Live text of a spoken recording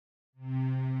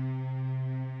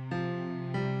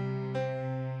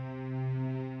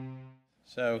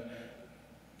So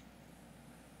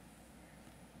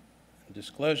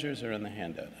disclosures are in the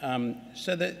handout.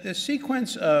 So the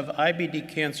sequence of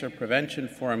IBD cancer prevention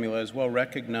formula is well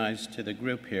recognized to the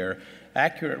group here.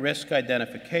 Accurate risk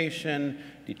identification,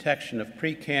 detection of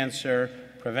precancer,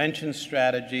 prevention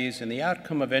strategies, and the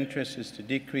outcome of interest is to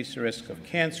decrease the risk of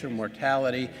cancer,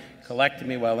 mortality,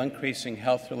 colectomy while increasing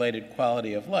health-related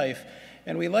quality of life.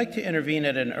 And we like to intervene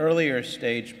at an earlier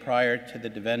stage prior to the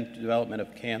development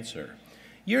of cancer.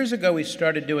 Years ago, we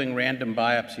started doing random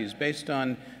biopsies based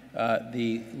on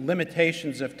the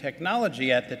limitations of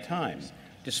technology at the time.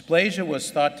 Dysplasia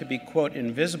was thought to be, quote,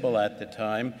 invisible at the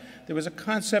time. There was a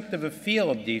concept of a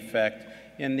field defect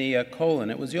in the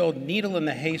colon. It was the old needle in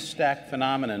the haystack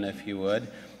phenomenon, if you would.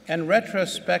 And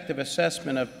retrospective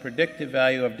assessment of predictive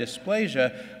value of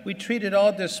dysplasia, we treated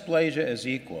all dysplasia as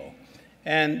equal.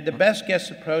 And the best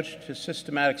guess approach to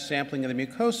systematic sampling of the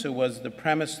mucosa was the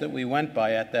premise that we went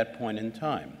by at that point in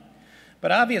time.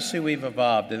 But obviously we've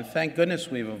evolved, and thank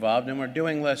goodness we've evolved, and we're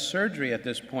doing less surgery at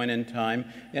this point in time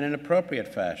in an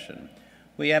appropriate fashion.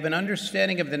 We have an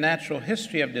understanding of the natural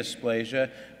history of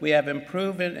dysplasia. We have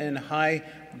improvement in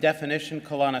high-definition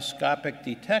colonoscopic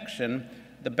detection.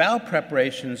 The bowel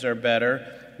preparations are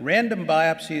better. Random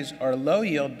biopsies are low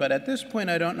yield, but at this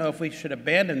point I don't know if we should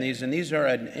abandon these, and these are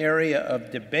an area of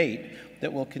debate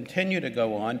that will continue to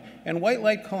go on, and white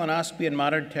light colonoscopy in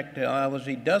modern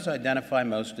technology does identify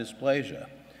most dysplasia.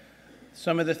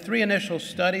 Some of the three initial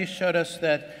studies showed us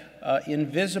that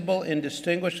invisible,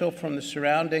 indistinguishable from the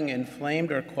surrounding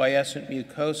inflamed or quiescent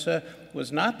mucosa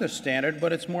was not the standard,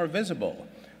 but it's more visible.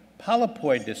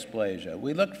 Polypoid dysplasia,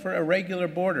 we looked for irregular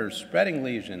borders, spreading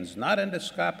lesions, not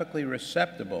endoscopically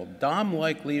resectable,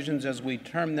 DOM-like lesions as we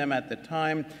termed them at the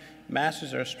time,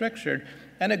 masses are strictured,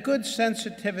 and a good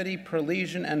sensitivity per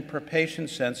lesion and per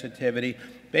patient sensitivity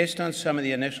based on some of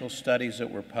the initial studies that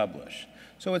were published.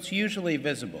 So it's usually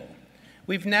visible.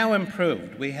 We've now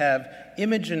improved. We have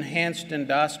image-enhanced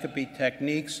endoscopy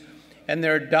techniques, and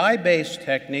there are dye-based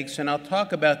techniques, and I'll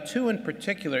talk about two in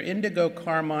particular, indigo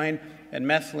carmine and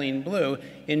methylene blue.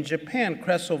 In Japan,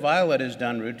 crescel violet is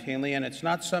done routinely, and it's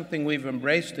not something we've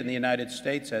embraced in the United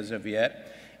States as of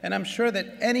yet. And I'm sure that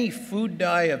any food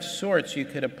dye of sorts you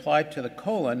could apply to the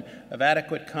colon of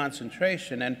adequate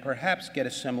concentration and perhaps get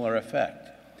a similar effect.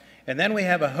 And then we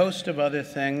have a host of other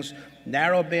things,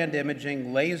 narrowband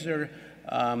imaging, laser,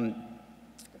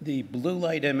 the blue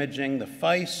light imaging, the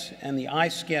FICE, and the eye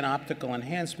scan optical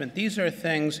enhancement. These are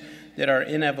things that are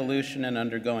in evolution and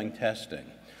undergoing testing.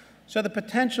 So the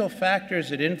potential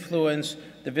factors that influence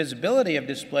the visibility of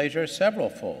dysplasia are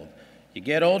several-fold. You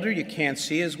get older, you can't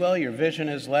see as well, your vision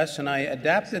is less, and I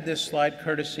adapted this slide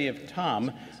courtesy of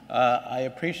Tom. I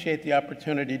appreciate the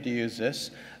opportunity to use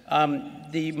this.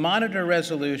 The monitor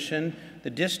resolution, the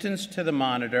distance to the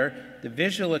monitor, the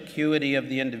visual acuity of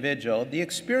the individual, the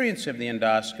experience of the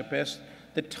endoscopist,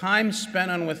 the time spent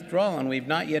on withdrawal, and we've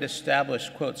not yet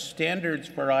established, quote, standards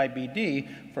for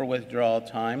IBD for withdrawal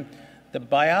time, the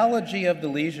biology of the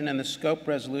lesion and the scope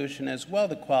resolution, as well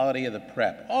the quality of the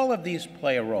prep. All of these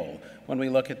play a role when we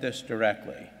look at this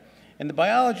directly. And the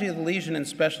biology of the lesion and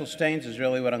special stains is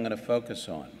really what I'm going to focus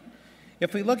on.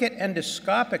 If we look at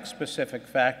endoscopic specific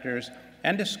factors,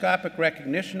 endoscopic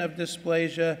recognition of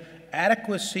dysplasia,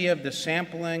 adequacy of the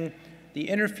sampling, the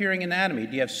interfering anatomy,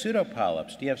 do you have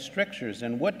pseudopolyps, do you have strictures,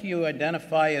 and what do you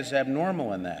identify as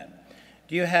abnormal in that?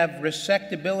 Do you have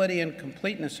resectability and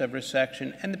completeness of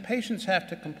resection? And the patients have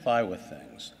to comply with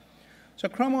things. So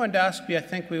chromoendoscopy, I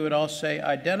think we would all say,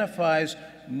 identifies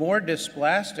more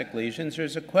dysplastic lesions.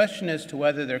 There's a question as to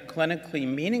whether they're clinically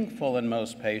meaningful in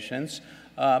most patients.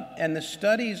 And the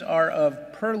studies are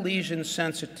of per lesion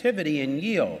sensitivity and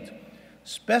yield.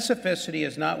 Specificity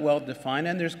is not well defined,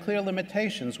 and there's clear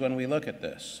limitations when we look at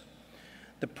this.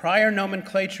 The prior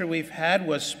nomenclature we've had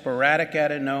was sporadic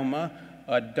adenoma,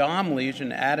 a DOM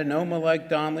lesion, adenoma-like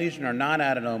DOM lesion or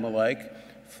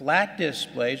non-adenoma-like, flat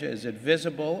dysplasia, is it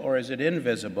visible or is it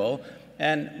invisible?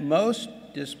 And most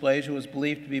dysplasia was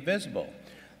believed to be visible.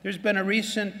 There's been a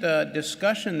recent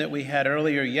discussion that we had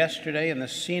earlier yesterday in the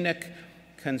scenic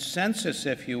consensus,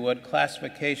 if you would,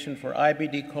 classification for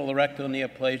IBD colorectal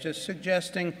neoplasia,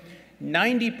 suggesting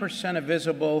 90% of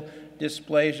visible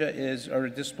dysplasia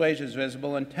is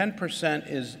visible and 10%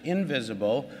 is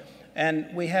invisible.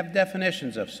 And we have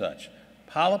definitions of such.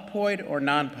 Polypoid or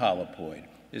non-polypoid?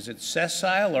 Is it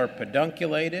sessile or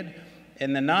pedunculated?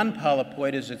 In the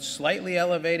non-polypoid, is it slightly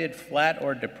elevated, flat,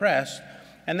 or depressed?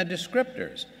 And the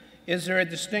descriptors. Is there a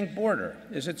distinct border?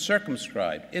 Is it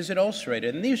circumscribed? Is it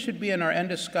ulcerated? And these should be in our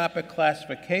endoscopic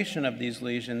classification of these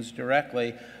lesions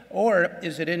directly. Or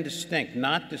is it indistinct,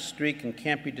 not discrete and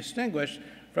can't be distinguished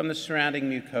from the surrounding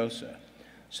mucosa.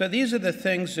 So these are the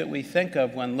things that we think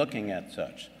of when looking at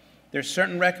such. There's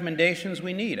certain recommendations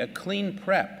we need, a clean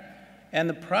prep. And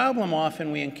the problem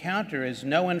often we encounter is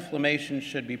no inflammation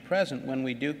should be present when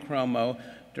we do chromo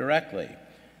directly.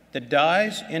 The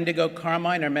dyes, indigo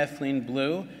carmine or methylene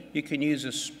blue, you can use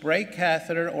a spray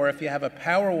catheter, or if you have a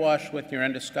power wash with your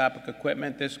endoscopic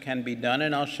equipment, this can be done.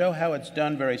 And I'll show how it's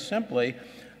done very simply.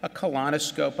 A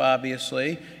colonoscope,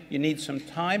 obviously. You need some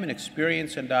time and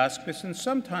experienced endoscopists, and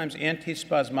sometimes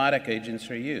antispasmodic agents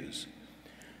are used.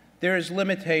 There's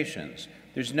limitations.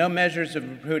 There's no measures of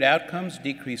improved outcomes,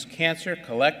 decreased cancer,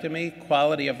 colectomy,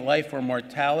 quality of life, or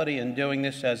mortality in doing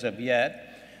this as of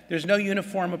yet. There's no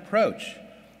uniform approach.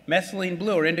 Methylene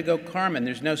blue or indigo carmine,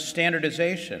 there's no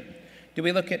standardization. Do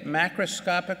we look at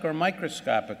macroscopic or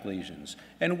microscopic lesions?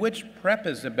 And which prep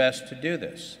is the best to do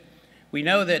this? We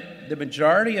know that the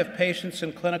majority of patients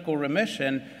in clinical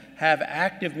remission have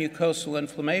active mucosal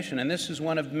inflammation, and this is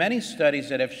one of many studies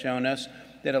that have shown us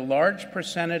that a large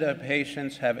percentage of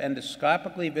patients have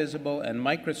endoscopically visible and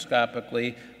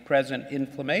microscopically present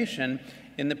inflammation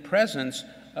in the presence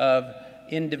of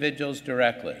individuals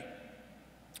directly.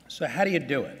 So how do you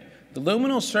do it? The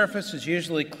luminal surface is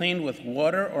usually cleaned with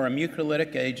water or a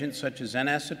mucolytic agent such as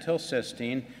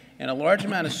N-acetylcysteine, and a large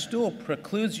amount of stool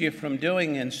precludes you from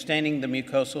doing and staining the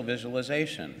mucosal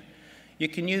visualization. You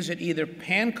can use it either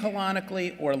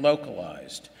pancolonically or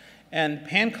localized. And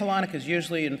pancolonic is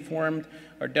usually informed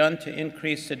or done to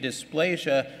increase the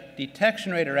dysplasia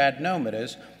detection rate or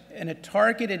adenomatous, and a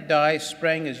targeted dye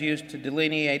spraying is used to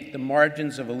delineate the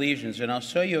margins of lesions, and I'll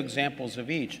show you examples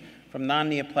of each, from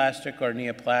non-neoplastic or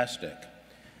neoplastic.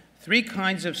 3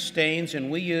 kinds of stains,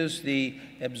 and we use the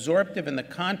absorptive and the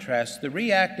contrast. The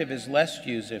reactive is less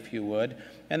used, if you would,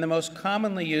 and the most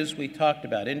commonly used we talked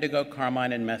about, indigo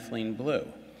carmine and methylene blue.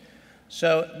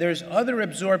 So there's other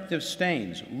absorptive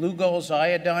stains. Lugol's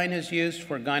iodine is used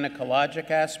for gynecologic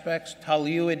aspects,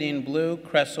 toluidine blue,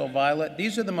 cresol violet.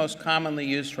 These are the most commonly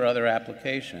used for other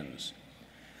applications.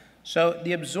 So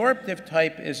the absorptive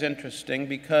type is interesting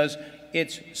because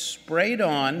it's sprayed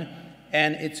on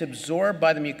and it's absorbed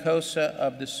by the mucosa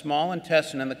of the small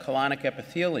intestine and the colonic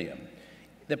epithelium.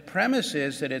 The premise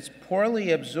is that it's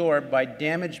poorly absorbed by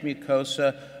damaged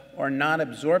mucosa or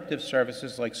non-absorptive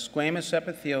surfaces like squamous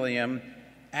epithelium,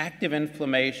 active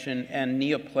inflammation, and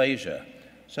neoplasia.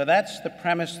 So that's the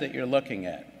premise that you're looking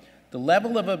at. The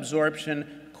level of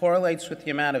absorption correlates with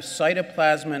the amount of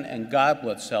cytoplasm and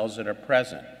goblet cells that are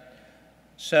present.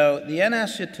 So the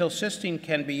N-acetylcysteine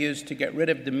can be used to get rid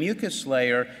of the mucus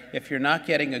layer if you're not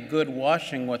getting a good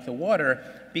washing with the water,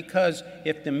 because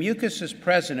if the mucus is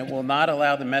present, it will not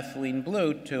allow the methylene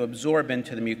blue to absorb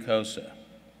into the mucosa.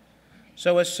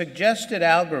 So a suggested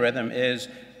algorithm is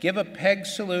give a PEG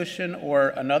solution or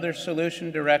another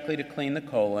solution directly to clean the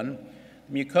colon.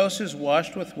 The mucosa is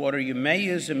washed with water. You may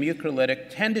use a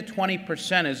mucolytic. 10 to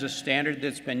 20% is a standard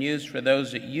that's been used for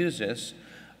those that use this.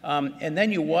 And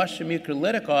then you wash the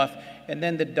mucolytic off, and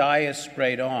then the dye is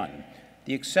sprayed on.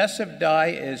 The excessive dye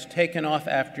is taken off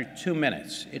after 2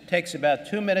 minutes. It takes about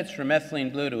 2 minutes for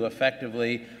methylene blue to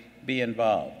effectively be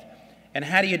involved. And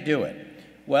how do you do it?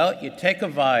 Well, you take a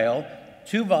vial,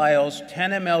 2 vials,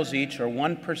 10 mLs each, or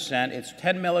 1%. It's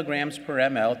 10 milligrams per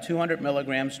ml, 200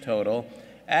 milligrams total.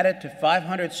 Add it to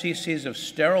 500 cc's of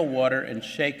sterile water and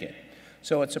shake it.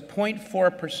 So it's a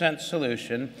 0.4%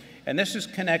 solution. And this is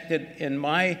connected in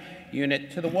my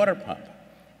unit to the water pump.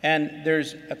 And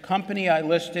there's a company I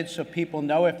listed so people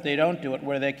know if they don't do it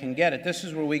where they can get it. This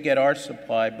is where we get our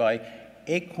supply by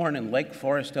Acorn in Lake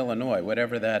Forest, Illinois,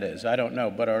 whatever that is. I don't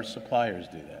know, but our suppliers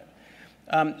do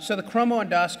that. So the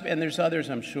chromoendoscopy, and there's others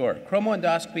I'm sure,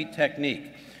 chromoendoscopy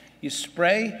technique. You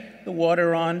spray the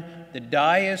water on, the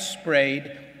dye is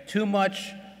sprayed, too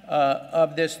much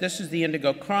of this is the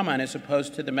indigo carmine as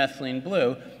opposed to the methylene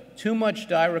blue. Too much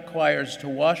dye requires to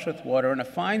wash with water, and a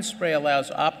fine spray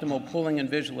allows optimal pooling and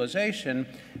visualization,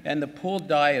 and the pooled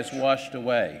dye is washed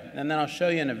away. And then I'll show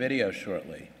you in a video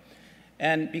shortly.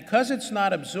 And because it's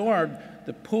not absorbed,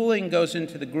 the pooling goes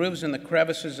into the grooves and the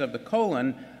crevices of the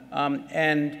colon,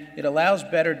 and it allows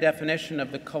better definition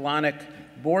of the colonic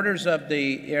borders of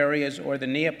the areas or the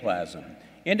neoplasm.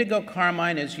 Indigo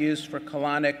carmine is used for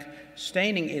colonic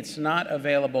staining. It's not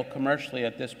available commercially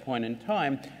at this point in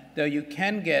time, though you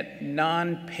can get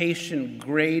non-patient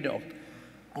grade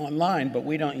online, but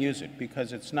we don't use it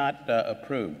because it's not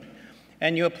approved.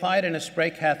 And you apply it in a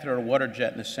spray catheter or water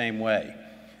jet in the same way.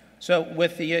 So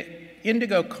with the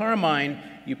indigo carmine,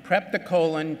 you prep the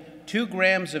colon. 2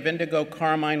 grams of indigo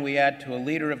carmine we add to a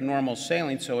liter of normal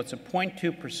saline, so it's a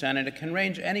 0.2%, and it can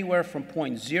range anywhere from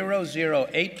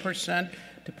 0.008%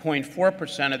 to to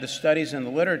 0.4% of the studies in the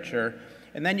literature,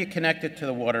 and then you connect it to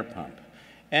the water pump.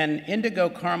 And indigo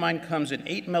carmine comes in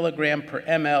 8 milligram per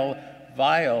ml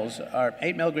vials, or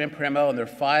 8 milligram per ml, and they're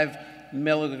 5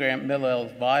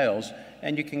 milliliter vials,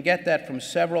 and you can get that from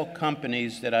several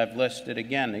companies that I've listed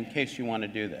again in case you want to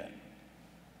do that.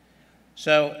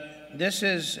 So this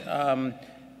is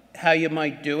how you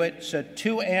might do it. So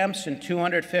 2 amps and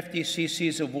 250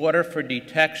 cc's of water for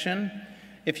detection.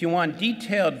 If you want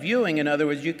detailed viewing, in other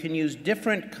words, you can use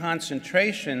different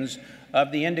concentrations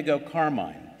of the indigo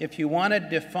carmine. If you want to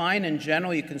define in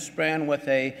general, you can spray on with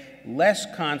a less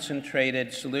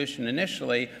concentrated solution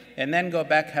initially, and then go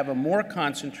back, have a more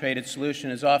concentrated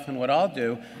solution is often what I'll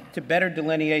do to better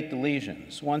delineate the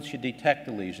lesions once you detect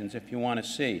the lesions if you want to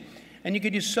see. And you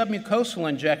could use submucosal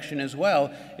injection as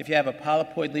well if you have a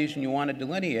polypoid lesion you want to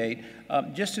delineate,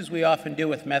 just as we often do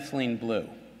with methylene blue.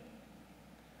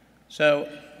 So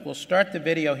we'll start the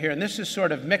video here, and this is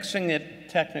sort of mixing it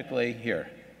technically here.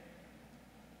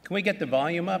 Can we get the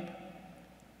volume up?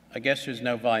 I guess there's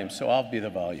no volume, so I'll be the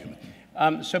volume.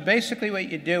 So basically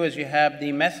what you do is you have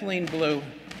the methylene blue.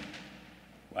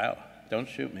 Wow, don't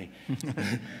shoot me.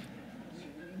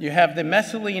 You have the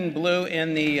methylene blue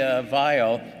in the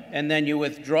vial, and then you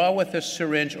withdraw with a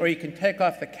syringe, or you can take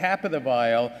off the cap of the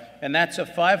vial, and that's a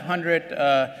 500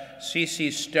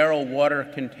 cc sterile water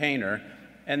container.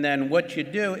 And then what you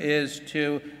do is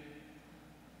to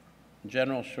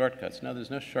general shortcuts. No, there's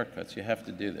no shortcuts. You have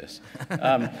to do this.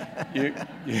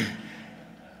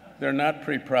 They're not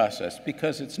pre-processed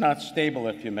because it's not stable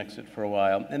if you mix it for a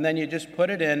while. And then you just put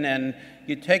it in, and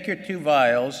you take your 2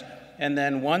 vials, and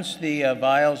then once the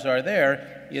vials are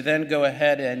there, you then go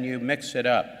ahead and you mix it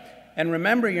up. And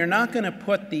remember, you're not going to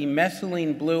put the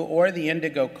methylene blue or the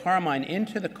indigo carmine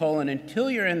into the colon until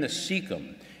you're in the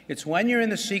cecum. It's when you're in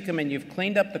the cecum and you've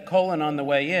cleaned up the colon on the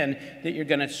way in that you're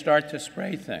going to start to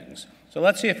spray things. So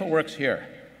let's see if it works here.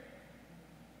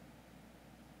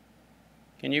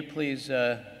 Can you please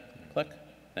click?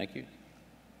 Thank you.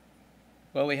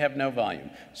 Well, we have no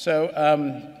volume. So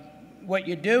what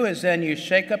you do is then you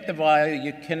shake up the vial,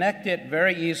 you connect it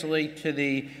very easily to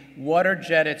the water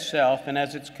jet itself, and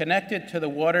as it's connected to the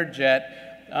water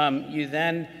jet, you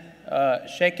then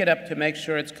shake it up to make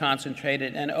sure it's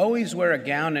concentrated, and always wear a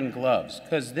gown and gloves,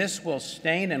 because this will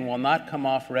stain and will not come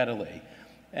off readily.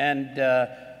 And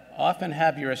often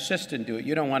have your assistant do it.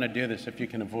 You don't want to do this if you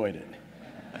can avoid it.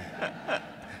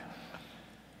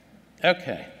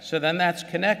 Okay, so then that's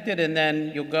connected, and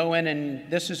then you'll go in, and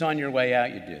this is on your way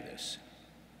out, you do this.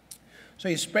 So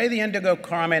you spray the indigo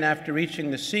carmine after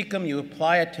reaching the cecum. You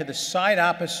apply it to the side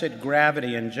opposite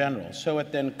gravity in general, so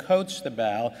it then coats the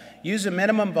bowel. Use a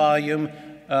minimum volume,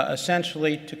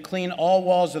 essentially, to clean all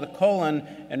walls of the colon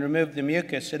and remove the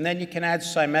mucus, and then you can add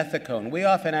simethicone. We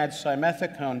often add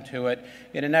simethicone to it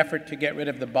in an effort to get rid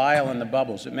of the bile and the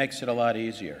bubbles. It makes it a lot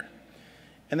easier.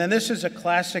 And then this is a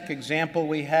classic example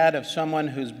we had of someone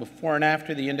who's before and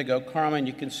after the indigo carmine.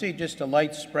 You can see just a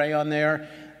light spray on there.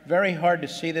 Very hard to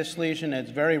see this lesion.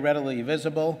 It's very readily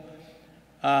visible.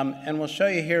 And we'll show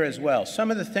you here as well.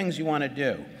 Some of the things you want to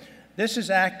do. This is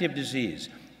active disease.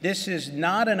 This is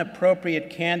not an appropriate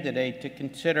candidate to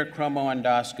consider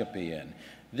chromoendoscopy in.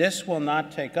 This will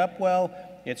not take up well.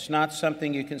 It's not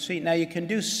something you can see. Now, you can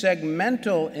do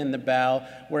segmental in the bowel,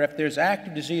 where if there's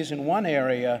active disease in one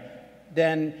area,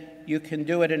 then you can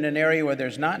do it in an area where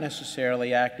there's not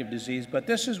necessarily active disease. But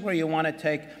this is where you want to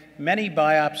take many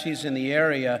biopsies in the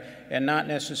area and not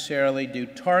necessarily do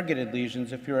targeted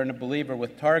lesions if you're a believer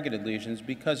with targeted lesions,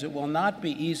 because it will not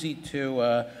be easy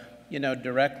to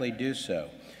directly do so.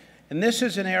 And this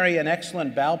is an area, an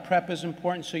excellent bowel prep is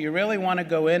important. So you really want to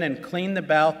go in and clean the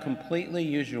bowel completely.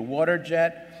 Use your water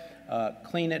jet,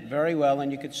 clean it very well.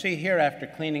 And you can see here, after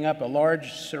cleaning up a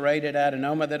large serrated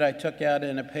adenoma that I took out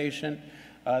in a patient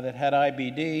that had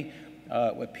IBD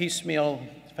with piecemeal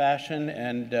fashion,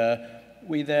 and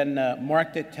we then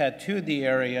marked it, tattooed the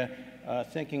area,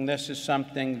 thinking this is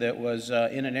something that was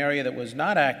in an area that was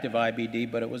not active IBD,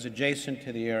 but it was adjacent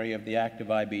to the area of the active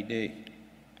IBD.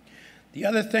 The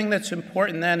other thing that's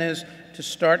important then is to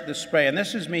start the spray. And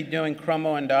this is me doing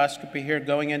chromoendoscopy here,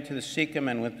 going into the cecum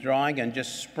and withdrawing and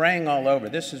just spraying all over.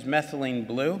 This is methylene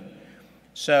blue.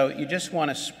 So you just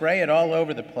want to spray it all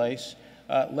over the place.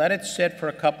 Let it sit for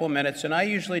a couple of minutes. And I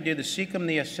usually do the cecum,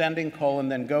 the ascending colon,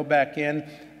 then go back in.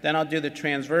 Then I'll do the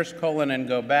transverse colon and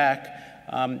go back.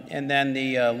 And then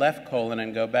the left colon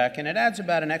and go back. And it adds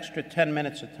about an extra 10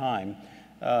 minutes of time.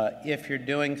 If you're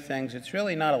doing things, it's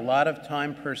really not a lot of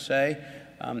time per se.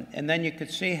 And then you can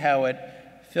see how it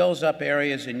fills up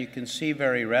areas, and you can see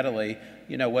very readily,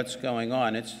 what's going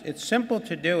on. It's simple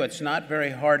to do. It's not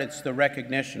very hard. It's the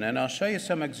recognition. And I'll show you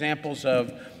some examples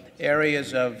of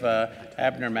areas of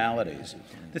abnormalities.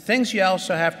 The things you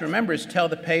also have to remember is tell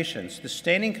the patients. The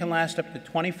staining can last up to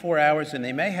 24 hours, and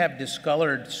they may have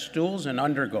discolored stools and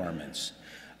undergarments.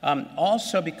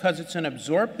 Also, because it's an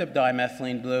absorptive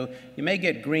dimethylene blue, you may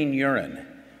get green urine.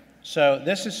 So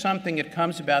this is something that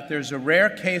comes about. There's a rare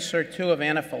case or two of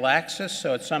anaphylaxis,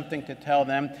 so it's something to tell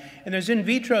them. And there's in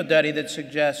vitro data that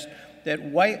suggests that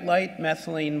white light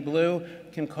methylene blue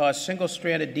can cause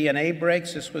single-stranded DNA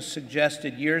breaks. This was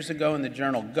suggested years ago in the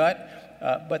journal Gut,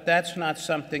 but that's not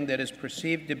something that is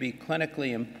perceived to be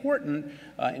clinically important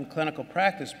in clinical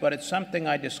practice, but it's something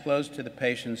I disclose to the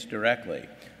patients directly.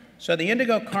 So the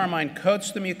indigo carmine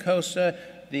coats the mucosa.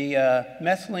 The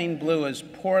methylene blue is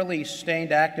poorly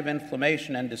stained active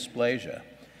inflammation and dysplasia.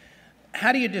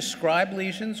 How do you describe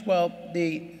lesions? Well,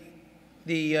 the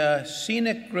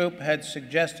scenic group had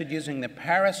suggested using the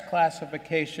Paris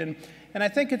classification, and I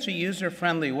think it's a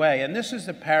user-friendly way. And this is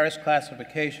the Paris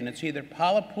classification. It's either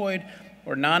polypoid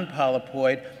or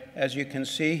non-polypoid, as you can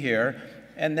see here.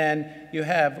 And then you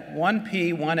have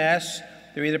 1P, 1S.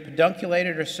 They're either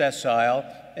pedunculated or sessile.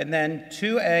 And then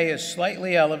 2A is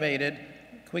slightly elevated.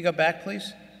 Can we go back,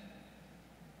 please?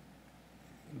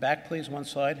 Back, please, one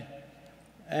slide.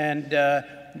 And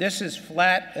this is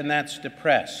flat, and that's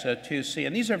depressed, so 2C.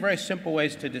 And these are very simple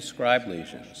ways to describe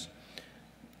lesions.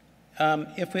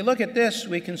 If we look at this,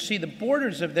 we can see the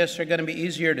borders of this are going to be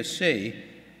easier to see.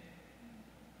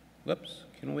 Whoops,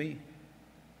 can we?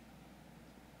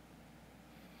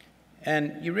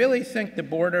 And you really think the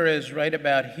border is right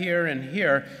about here and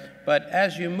here. But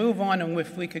as you move on, and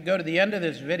if we could go to the end of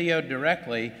this video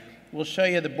directly, we'll show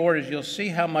you the borders. You'll see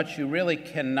how much you really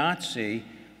cannot see.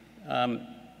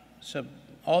 So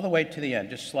all the way to the end.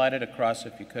 Just slide it across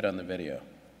if you could on the video.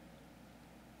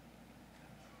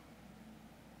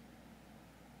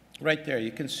 Right there.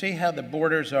 You can see how the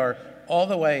borders are all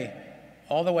the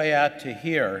way out to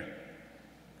here.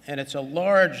 And it's a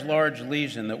large, large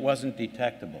lesion that wasn't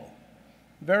detectable.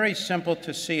 Very simple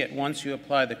to see it once you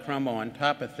apply the chromo on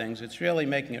top of things. It's really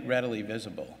making it readily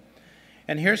visible.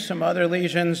 And here's some other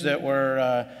lesions that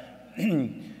were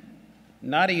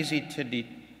not easy to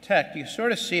detect. You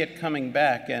sort of see it coming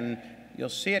back, and you'll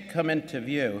see it come into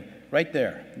view. Right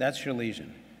there, that's your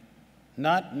lesion.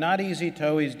 Not easy to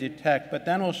always detect, but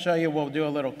then we'll show you, we'll do a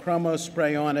little chromo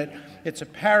spray on it. It's a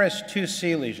Paris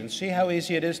 2C lesion. See how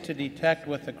easy it is to detect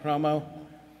with the chromo?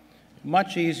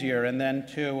 Much easier, and then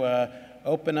to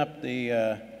open up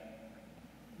the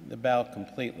bowel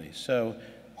completely. So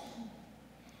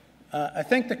I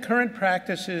think the current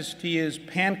practice is to use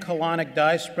pancolonic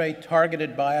dye spray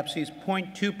targeted biopsies.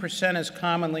 0.2% is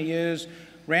commonly used.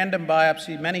 Random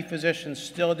biopsy, many physicians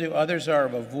still do. Others are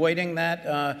avoiding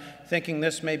that, thinking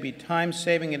this may be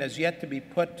time-saving. It has yet to be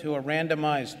put to a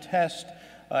randomized test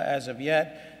as of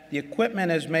yet. The equipment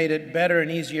has made it better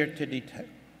and easier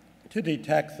to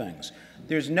detect things.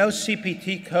 There's no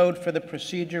CPT code for the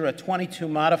procedure. A 22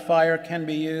 modifier can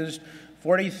be used.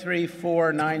 43,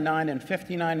 4, 99, and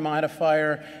 59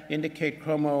 modifier indicate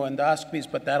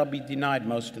chromoendoscopies, but that'll be denied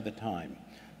most of the time.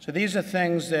 So these are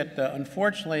things that,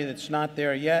 unfortunately, that's not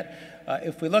there yet.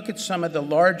 If we look at some of the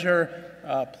larger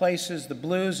places, the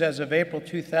blues as of April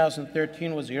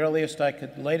 2013 was the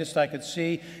latest I could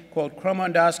see. Quote,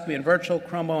 chromoendoscopy and virtual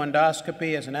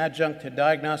chromoendoscopy as an adjunct to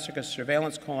diagnostic or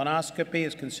surveillance colonoscopy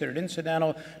is considered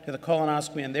incidental to the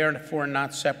colonoscopy and therefore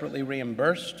not separately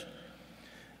reimbursed.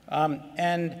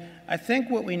 And I think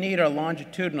what we need are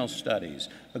longitudinal studies,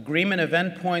 agreement of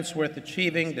endpoints worth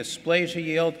achieving, dysplasia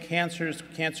yield,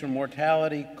 cancer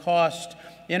mortality, cost,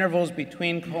 intervals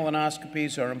between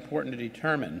colonoscopies are important to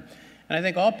determine. And I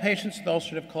think all patients with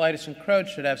ulcerative colitis and Crohn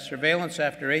should have surveillance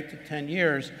after 8 to 10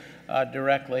 years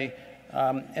directly.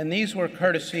 And these were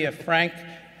courtesy of Frank,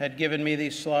 had given me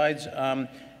these slides.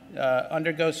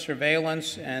 Undergo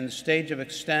surveillance and stage of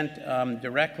extent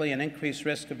directly, and increased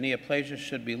risk of neoplasia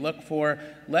should be looked for.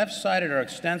 Left-sided or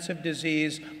extensive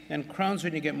disease, and Crohn's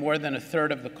when you get more than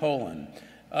 1/3 of the colon.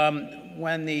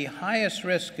 When the highest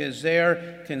risk is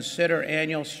there, consider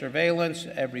annual surveillance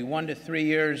every 1 to 3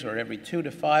 years or every 2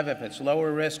 to 5 if it's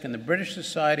lower risk. And the British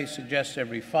Society suggests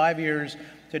every 5 years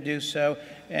to do so.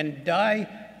 And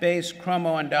dye-based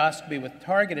chromoendoscopy with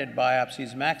targeted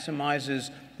biopsies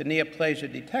maximizes the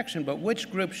neoplasia detection, but which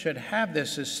group should have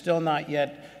this is still not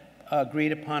yet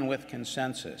agreed upon with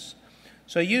consensus.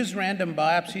 So use random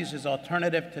biopsies as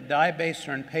alternative to dye-based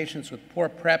or in patients with poor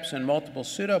preps and multiple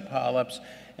pseudopolyps,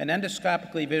 and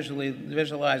endoscopically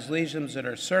visualize lesions that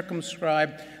are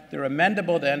circumscribed. They're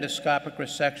amendable to endoscopic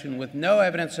resection with no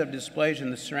evidence of dysplasia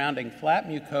in the surrounding flat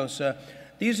mucosa.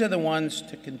 these are the ones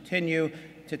to continue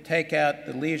to take out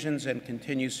the lesions and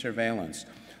continue surveillance.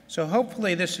 So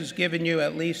hopefully this has given you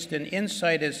at least an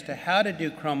insight as to how to do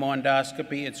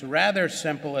chromoendoscopy. It's rather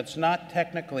simple. It's not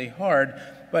technically hard,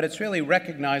 but it's really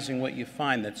recognizing what you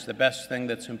find that's the best thing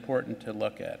that's important to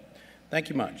look at. Thank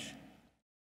you much.